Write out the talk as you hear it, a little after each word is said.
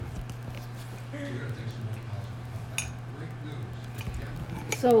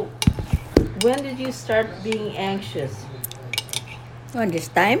So, when did you start being anxious On this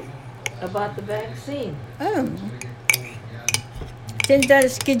time, about the vaccine? Since the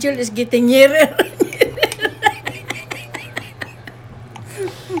schedule is getting nearer,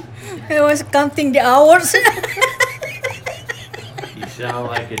 I was counting the hours. You sound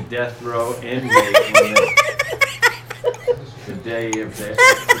like a death row inmate when the day of the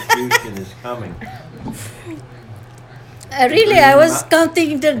execution is coming. Really, I was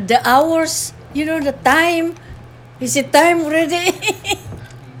counting the hours, the time. Is it time already?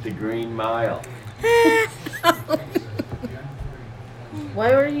 The Green Mile. Why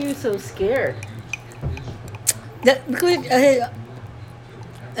were you so scared? Because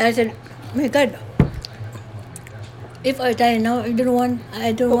I said, my God, if I die now, I don't want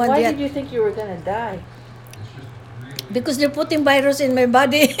But why that. did you think you were going to die? Because they're putting virus in my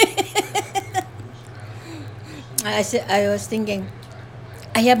body. I was thinking,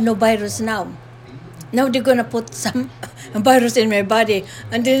 I have no virus now. Now they're gonna put some virus in my body,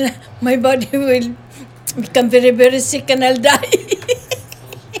 and then my body will become very, very sick, and I'll die.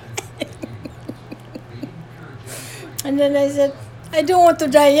 And then I said, I don't want to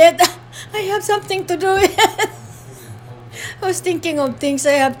die yet. I have something to do yet. I was thinking of things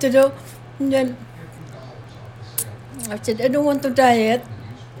I have to do. And then I said, I don't want to die yet.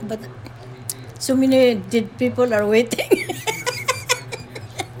 But so many dead people are waiting.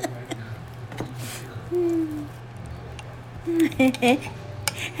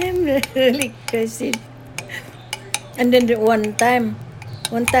 I'm really crazy. And then one time,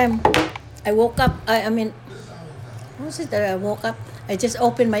 I woke up. I mean, what was it that I woke up? I just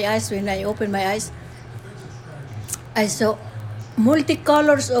opened my eyes. When I opened my eyes, I saw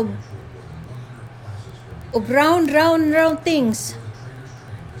multicolors of round things.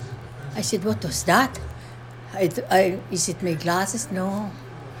 I said, what was that? Is it my glasses? No.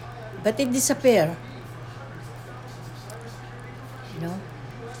 But it disappeared.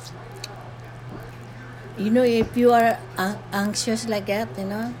 If you are anxious like that,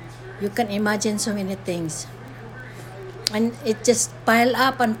 you can imagine so many things. And it just pile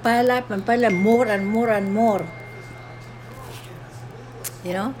up and pile up and pile up more and more and more.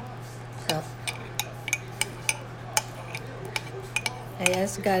 So I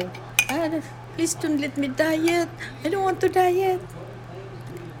asked God, please don't let me die yet. I don't want to die yet.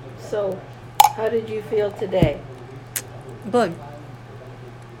 So, how did you feel today? Good.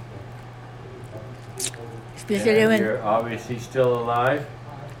 Especially And when you're obviously still alive.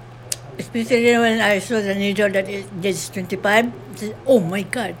 Especially when I saw the needle that is 25. I said, oh my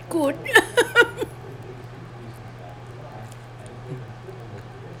God, good.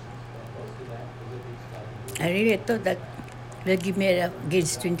 I really thought that they'll give me a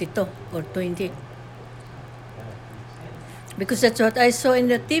gauge 22 or 20. Because that's what I saw in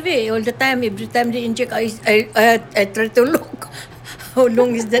the TV all the time. Every time they inject, I try to look how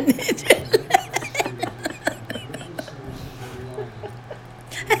long is the needle.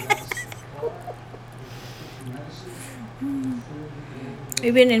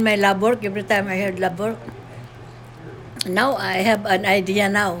 Even in my lab work, every time I had lab work, now I have an idea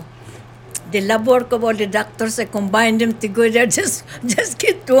now. The lab work of all the doctors, I combine them together, just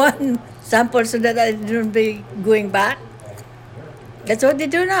get one sample so that I don't be going back. That's what they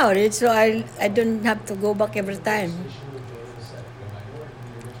do now. So I don't have to go back every time.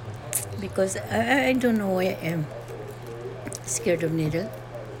 Because I don't know why I am scared of needle.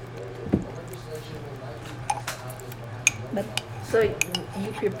 But So,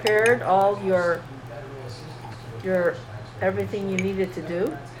 you prepared all your everything you needed to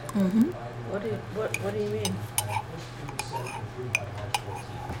do? mm-hmm. What do you mean?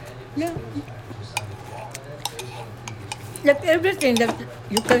 Yeah. Like everything that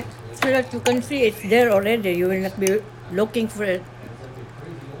you can, so that you can see it's there already. You will not be looking for it.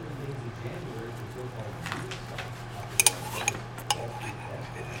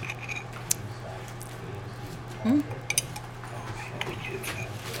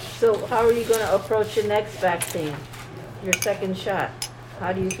 So, how are you going to approach your next vaccine? Your second shot?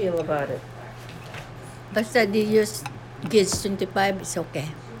 How do you feel about it? But they use gauge 25, it's okay.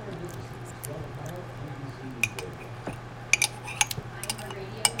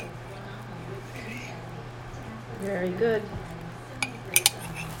 Very good.